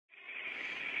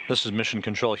This is Mission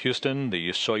Control Houston. The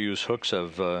Soyuz hooks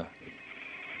have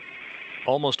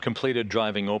almost completed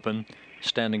driving open,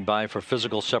 standing by for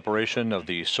physical separation of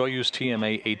the Soyuz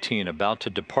TMA-18, about to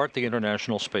depart the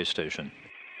International Space Station.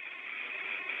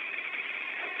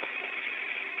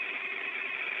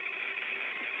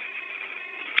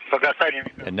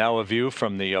 And now a view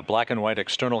from the black and white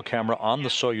external camera on the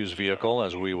Soyuz vehicle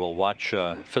as we will watch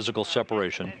physical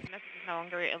separation. This message is no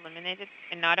longer eliminated,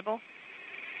 inaudible.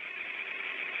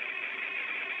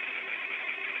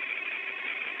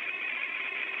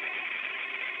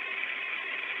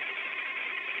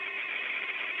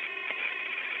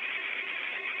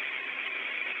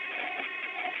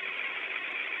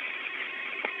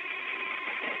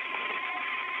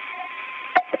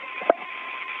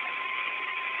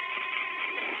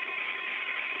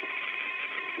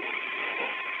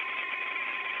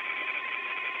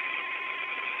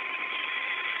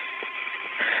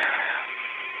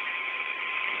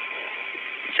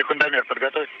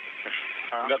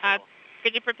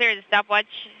 Could you prepare the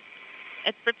stopwatch?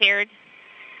 It's prepared.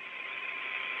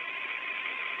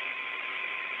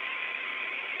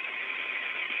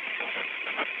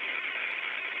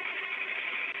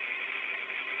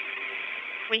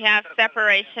 We have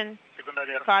separation.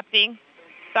 Copy.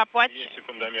 Stopwatch.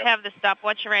 Have the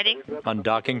stopwatch ready.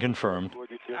 Undocking confirmed.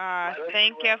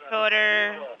 Thank you,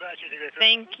 floater.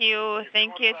 Thank you.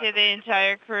 Thank you to the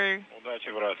entire crew.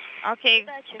 Okay,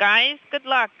 guys, good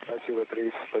luck.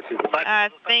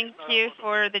 Thank you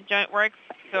for the joint work,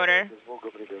 floater.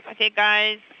 Okay,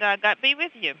 guys, God be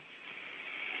with you.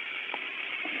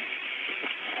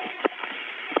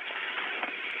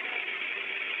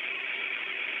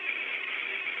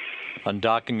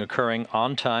 Undocking occurring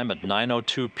on time at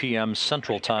 9:02 p.m.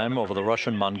 Central Time over the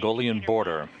Russian-Mongolian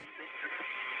border.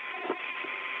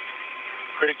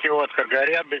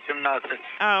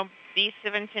 Oh,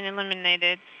 B-17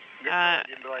 eliminated.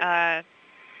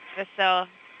 Vessel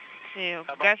to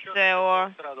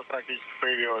Gaseo.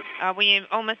 We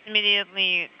almost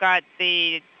immediately got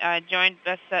the joint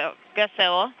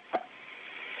Gaseo.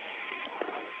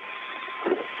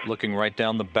 Looking right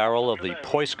down the barrel of the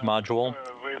Poisk module.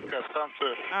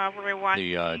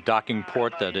 The docking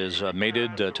port that is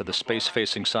mated to the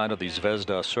space-facing side of the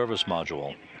Zvezda service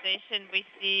module. Station, we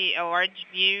see a large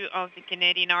view of the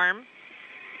Canadian arm.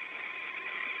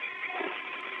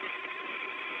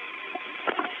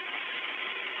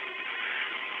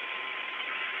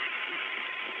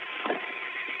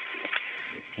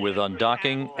 With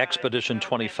undocking, Expedition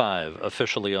 25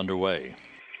 officially underway.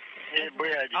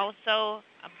 Also,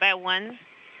 B1.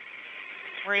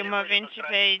 We're moving to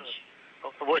page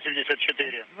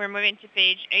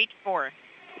 84.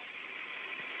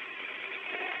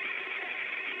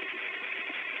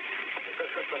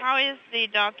 How is the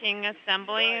docking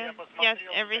assembly? Yes,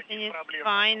 everything is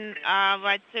fine.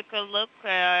 I took a look.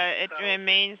 It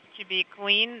remains to be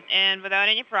clean and without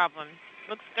any problems.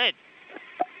 Looks good.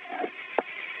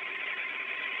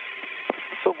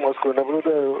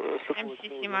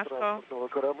 MCC Moscow.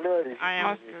 I am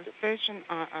Moscow Station.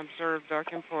 I observed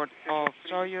docking port of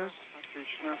Soyuz.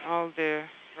 All the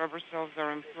rubber cells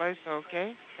are in place.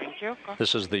 Okay. Thank you.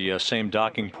 This is the same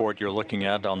docking port you're looking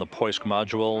at on the Poisk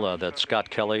module that Scott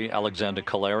Kelly, Alexander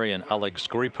Kaleri, and Alex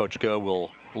Skvortsov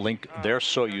will link their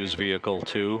Soyuz vehicle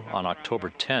to on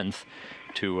October 10th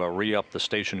to re-up the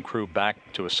station crew back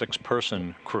to a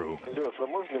 6-person crew.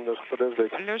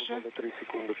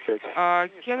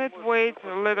 Can it wait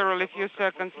literally a few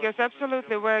seconds? Yes,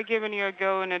 absolutely. We're giving you a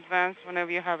go in advance.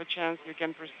 Whenever you have a chance, you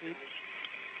can proceed.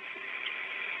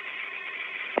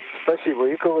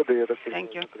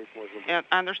 Thank you. And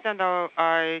I understand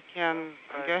I can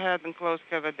go ahead and close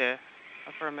KVD.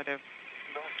 Affirmative.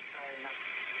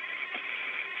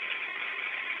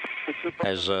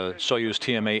 As Soyuz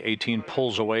TMA-18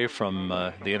 pulls away from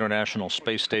the International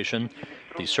Space Station,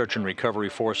 the search and recovery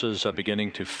forces are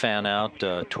beginning to fan out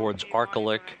towards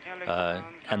Arkelik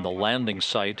and the landing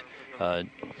site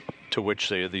to which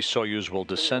the Soyuz will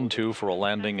descend to for a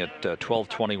landing at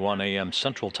 12:21 a.m.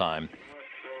 Central Time.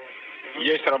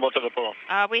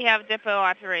 We have depot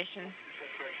operation.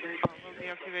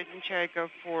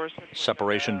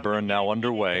 Separation burn now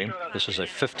underway. This is a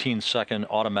 15-second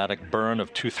automatic burn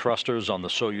of 2 thrusters on the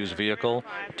Soyuz vehicle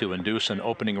to induce an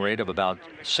opening rate of about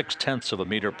 0.6 of a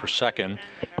meter per second,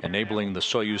 enabling the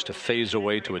Soyuz to phase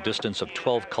away to a distance of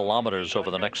 12 kilometers over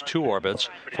the next 2 orbits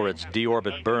for its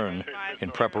deorbit burn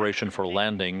in preparation for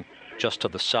landing just to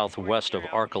the southwest of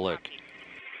Arkelik.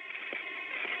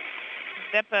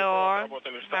 Depot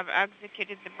have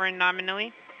executed the burn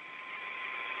nominally.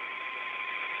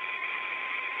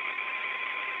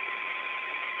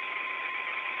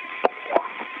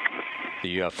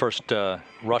 The first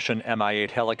Russian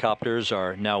Mi-8 helicopters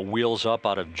are now wheels up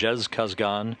out of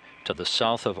Zhezkazgan to the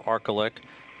south of Arkelik,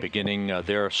 beginning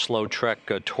their slow trek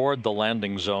toward the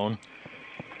landing zone.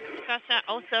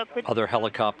 Other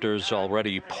helicopters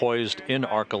already poised in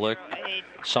Arkelik.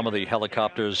 Some of the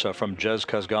helicopters from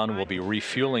Zhezkazgan will be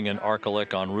refueling in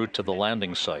Arkelik en route to the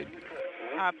landing site.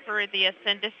 Per the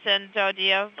ascend descent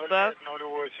audio book,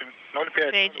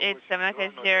 page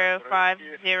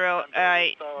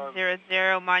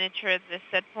 87505000, monitor the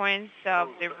set points of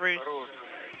the route.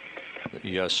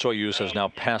 The Soyuz has now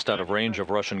passed out of range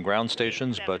of Russian ground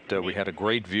stations, but we had a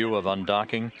great view of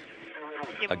undocking,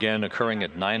 again occurring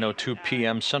at 9:02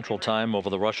 p.m. Central Time over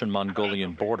the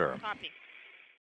Russian-Mongolian border. Copy.